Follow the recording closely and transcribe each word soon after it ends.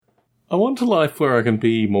I want a life where I can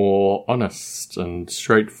be more honest and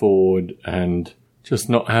straightforward and just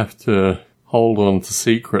not have to hold on to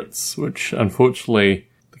secrets, which unfortunately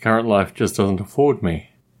the current life just doesn't afford me.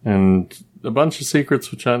 And a bunch of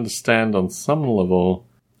secrets which I understand on some level,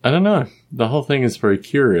 I don't know. The whole thing is very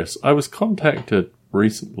curious. I was contacted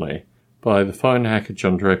recently by the phone hacker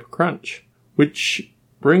John Draper Crunch, which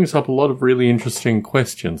brings up a lot of really interesting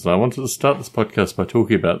questions. And I wanted to start this podcast by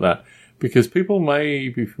talking about that, because people may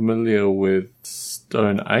be familiar with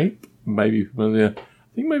Stone Ape, may be familiar,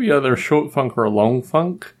 I think maybe either a short funk or a long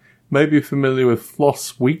funk, may be familiar with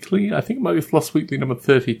Floss Weekly. I think it might be Floss Weekly number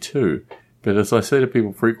 32. But as I say to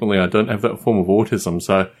people frequently, I don't have that form of autism,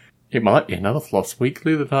 so it might be another Floss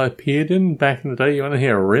Weekly that I appeared in back in the day. You want to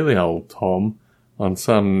hear a really old Tom on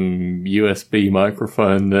some USB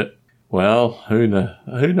microphone that, well, who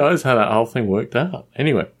knows how that whole thing worked out.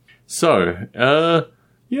 Anyway, so,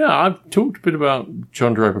 yeah, I've talked a bit about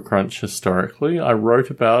John Draper Crunch historically. I wrote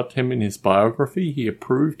about him in his biography. He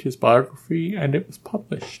approved his biography, and it was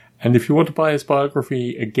published. And if you want to buy his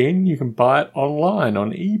biography again, you can buy it online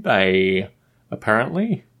on eBay,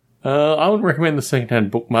 apparently. I would recommend the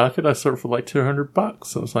secondhand book market. I saw it for like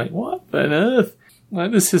 $200. I was like, what on earth?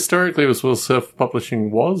 Like, this historically was what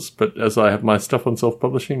self-publishing was, but as I have my stuff on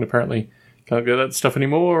self-publishing, apparently can't get that stuff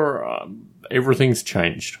anymore. Everything's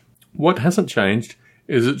changed. What hasn't changed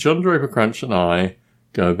is that John Draper Crunch and I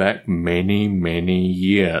go back many, many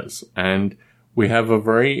years, and we have a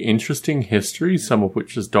very interesting history, some of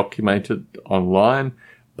which is documented online.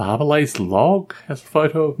 Barbalay's log has a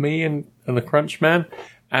photo of me and the Crunch Man,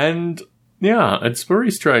 and yeah, it's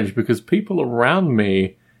very strange because people around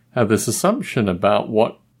me have this assumption about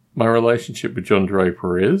what my relationship with John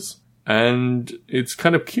Draper is, and it's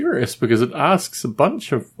kind of curious because it asks it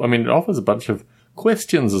offers a bunch of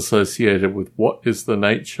questions associated with what is the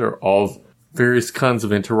nature of various kinds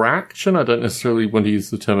of interaction. I don't necessarily want to use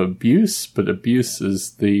the term abuse, but abuse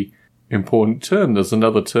is the important term. There's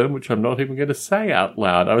another term which I'm not even going to say out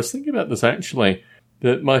loud. I was thinking about this actually,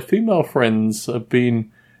 that my female friends have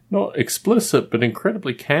been not explicit, but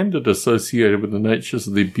incredibly candid associated with the natures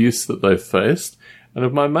of the abuse that they've faced. And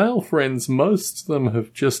of my male friends, most of them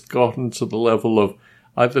have just gotten to the level of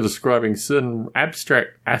either describing certain abstract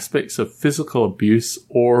aspects of physical abuse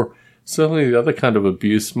or certainly the other kind of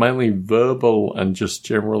abuse, mainly verbal and just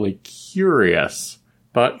generally curious.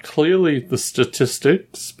 But clearly the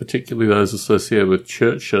statistics, particularly those associated with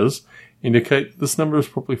churches, indicate that this number is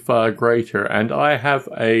probably far greater. And I have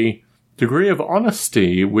a degree of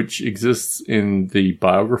honesty which exists in the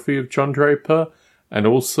biography of John Draper and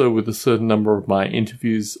also with a certain number of my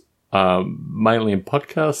interviews, mainly in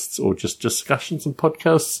podcasts or just discussions in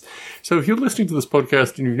podcasts. So if you're listening to this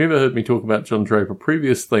podcast and you've never heard me talk about John Draper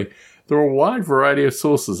previously, there are a wide variety of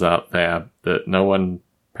sources out there that no one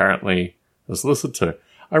apparently has listened to.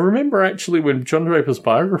 I remember actually when John Draper's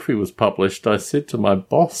biography was published, I said to my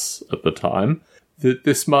boss at the time that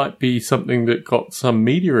this might be something that got some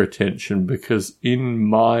media attention because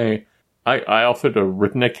I offered a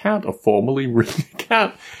written account, a formally written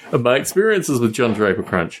account of my experiences with John Draper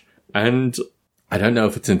Crunch. And I don't know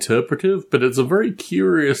if it's interpretive, but it's a very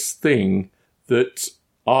curious thing that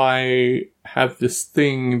I have this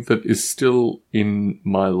thing that is still in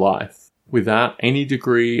my life without any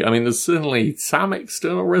degree. I mean, there's certainly some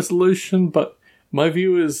external resolution, but my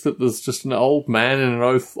view is that there's just an old man in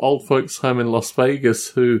an old folks' home in Las Vegas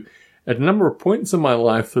who, at a number of points in my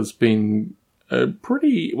life, has been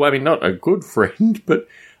not a good friend, but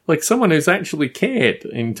like someone who's actually cared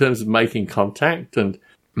in terms of making contact and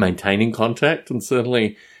maintaining contact, and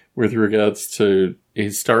certainly with regards to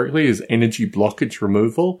historically his energy blockage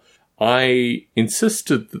removal. I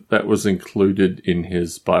insisted that that was included in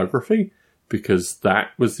his biography because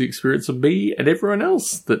that was the experience of me and everyone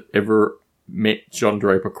else that ever met John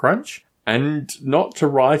Draper Crunch, and not to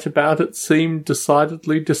write about it seemed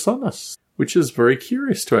decidedly dishonest, which is very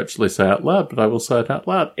curious to actually say out loud, but I will say it out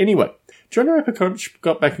loud. Anyway, John Draper Crunch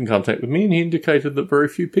got back in contact with me and he indicated that very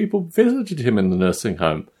few people visited him in the nursing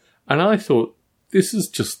home. And I thought, this is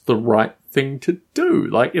just the right thing to do.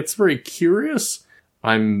 Like, it's very curious.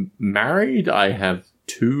 I'm married. I have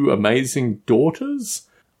 2 amazing daughters.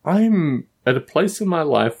 I'm at a place in my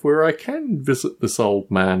life where I can visit this old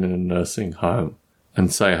man in a nursing home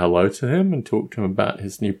and say hello to him and talk to him about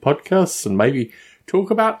his new podcasts and maybe talk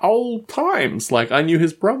about old times. Like, I knew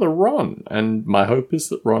his brother Ron, and my hope is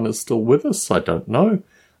that Ron is still with us. I don't know.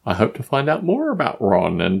 I hope to find out more about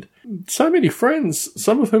Ron, and so many friends,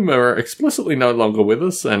 some of whom are explicitly no longer with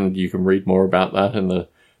us, and you can read more about that in the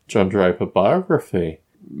John Draper biography.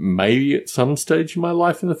 maybe at some stage in my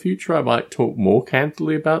life in the future I might talk more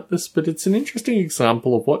candidly about this, but it's an interesting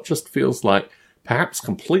example of what just feels like, perhaps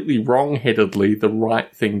completely wrong-headedly, the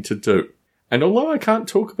right thing to do. And although I can't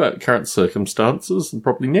talk about current circumstances, and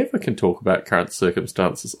probably never can talk about current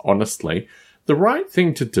circumstances honestly, the right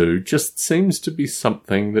thing to do just seems to be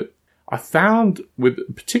something that I found with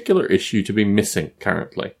a particular issue to be missing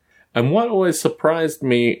currently. And what always surprised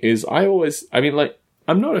me is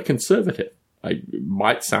I'm not a conservative. I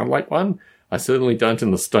might sound like one. I certainly don't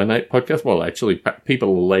in the Stone Ape podcast. Well, actually, people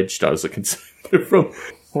alleged I was a conservative from...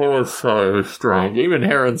 It was so strange. Even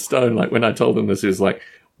Heron Stone, like, when I told him this, he was like,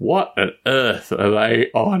 what on earth are they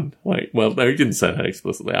on? Like, well, no, he didn't say that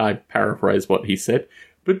explicitly. I paraphrase what he said.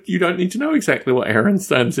 But you don't need to know exactly what Heron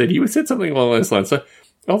Stone said. He said something along those lines. So,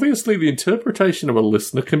 obviously, the interpretation of a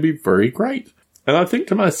listener can be very great. And I think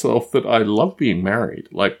to myself that I love being married.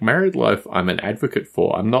 Like, married life, I'm an advocate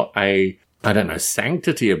for. I'm not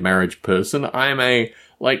sanctity of marriage person. I'm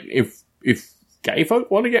if gay folk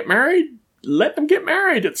want to get married, let them get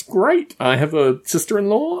married. It's great. I have a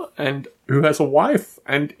sister-in-law who has a wife,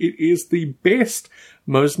 and it is the best,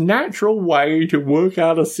 most natural way to work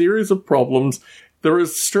out a series of problems. There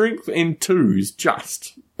is strength in twos,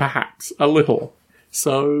 just, perhaps, a little.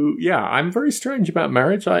 So, yeah, I'm very strange about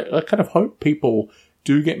marriage. I kind of hope people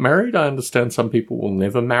do get married. I understand some people will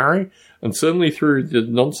never marry. And certainly through the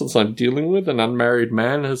nonsense I'm dealing with, an unmarried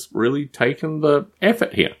man has really taken the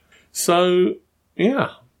effort here. So,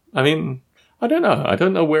 yeah, I mean, I don't know. I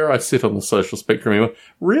don't know where I sit on the social spectrum anymore.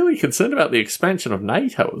 Really concerned about the expansion of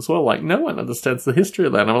NATO as well. Like, no one understands the history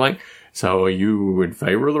of that. And I'm like, so are you in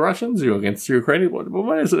favor of the Russians? Are you against the Ukrainians? What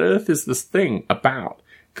on earth is this thing about?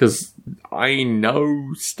 Because I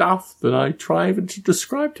know stuff that I try even to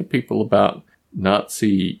describe to people about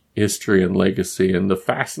Nazi history and legacy, and the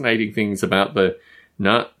fascinating things about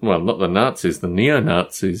not the Nazis, the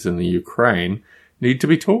neo-Nazis in the Ukraine need to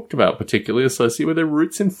be talked about, particularly associated with their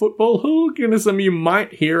roots in football hooliganism. You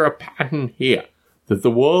might hear a pattern here, that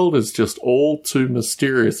the world is just all too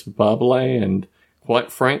mysterious for Barbalet, and quite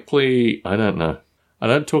frankly, I don't know. I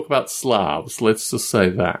don't talk about Slavs, let's just say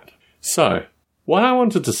that. So, what I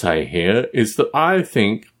wanted to say here is that I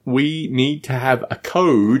think we need to have a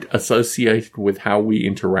code associated with how we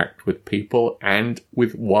interact with people, and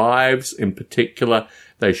with wives in particular.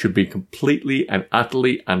 They should be completely and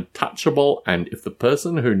utterly untouchable, and if the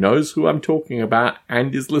person who knows who I'm talking about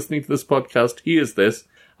and is listening to this podcast hears this,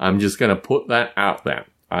 I'm just going to put that out there.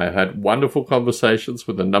 I've had wonderful conversations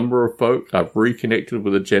with a number of folk. I've reconnected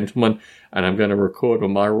with a gentleman, and I'm going to record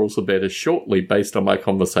when my rules are better shortly based on my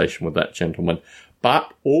conversation with that gentleman.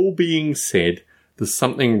 But all being said, there's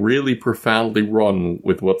something really profoundly wrong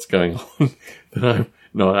with what's going on that I'm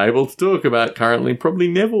not able to talk about currently, probably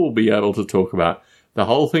never will be able to talk about. The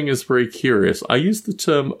whole thing is very curious. I use the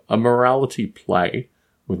term a morality play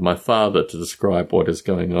with my father to describe what is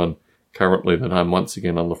going on currently that I'm once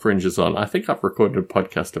again on the fringes on. I think I've recorded a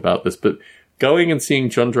podcast about this, but going and seeing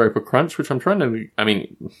John Draper Crunch, which I'm trying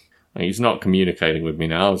to, he's not communicating with me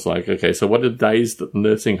now. I was like, okay, so what are the days that the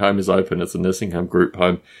nursing home is open? It's a nursing home group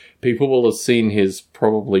home. People will have seen his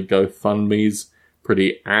probably GoFundMes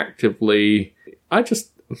pretty actively. I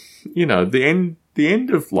just, the end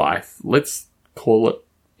of life, let's call it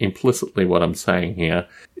implicitly what I'm saying here,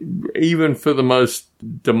 even for the most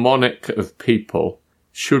demonic of people,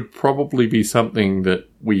 should probably be something that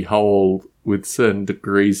we hold with certain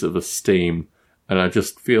degrees of esteem. And I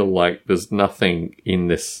just feel like there's nothing in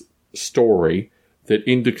this story that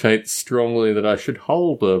indicates strongly that I should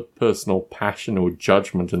hold a personal passion or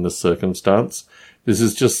judgment in this circumstance. This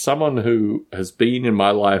is just someone who has been in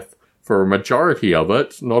my life for a majority of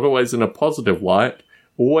it, not always in a positive light,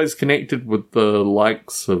 always connected with the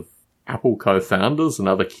likes of Apple co-founders and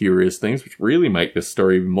other curious things, which really make this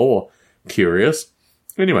story even more curious.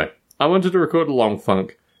 Anyway, I wanted to record a long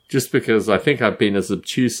funk just because I think I've been as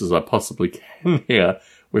obtuse as I possibly can here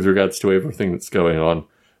with regards to everything that's going on.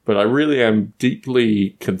 But I really am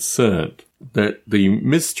deeply concerned that the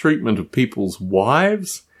mistreatment of people's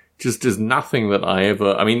wives just is nothing that I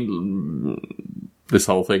ever... this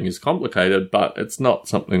whole thing is complicated, but it's not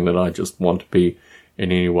something that I just want to be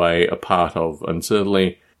in any way a part of. And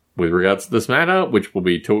certainly with regards to this matter, which will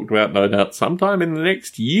be talked about no doubt sometime in the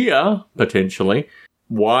next year, potentially,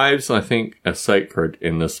 wives, I think, are sacred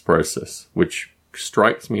in this process, which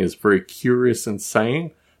strikes me as very curious and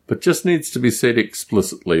saying, but just needs to be said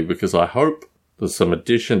explicitly, because I hope there's some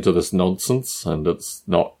addition to this nonsense and it's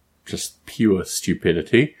not just pure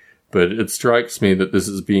stupidity. But it strikes me that this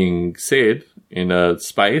is being said in a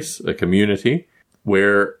space, a community,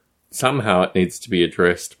 where somehow it needs to be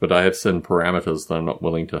addressed, but I have certain parameters that I'm not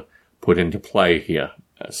willing to put into play here.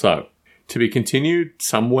 So, to be continued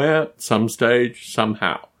somewhere, some stage,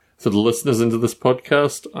 somehow. For the listeners into this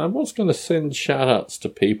podcast, I was going to send shout-outs to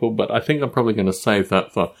people, but I think I'm probably going to save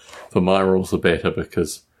that for My Rules Are Better,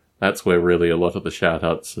 because that's where really a lot of the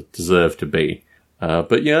shout-outs deserve to be.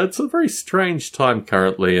 But yeah, it's a very strange time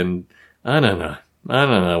currently, and I don't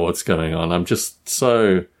know what's going on. I'm just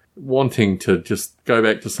so wanting to just go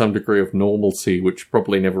back to some degree of normalcy, which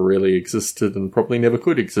probably never really existed and probably never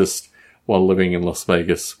could exist while living in Las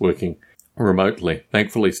Vegas, working remotely.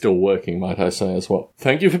 Thankfully still working, might I say as well.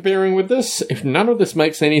 Thank you for bearing with this. If none of this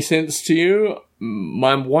makes any sense to you,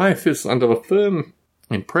 my wife is under the firm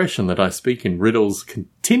impression that I speak in riddles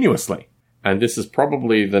continuously. And this is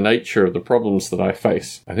probably the nature of the problems that I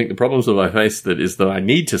face. I think the problems that I face is that I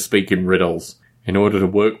need to speak in riddles in order to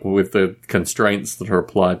work with the constraints that are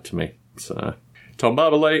applied to me. So, Tom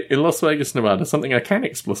Barbalet in Las Vegas, Nevada, something I can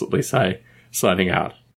explicitly say, signing out.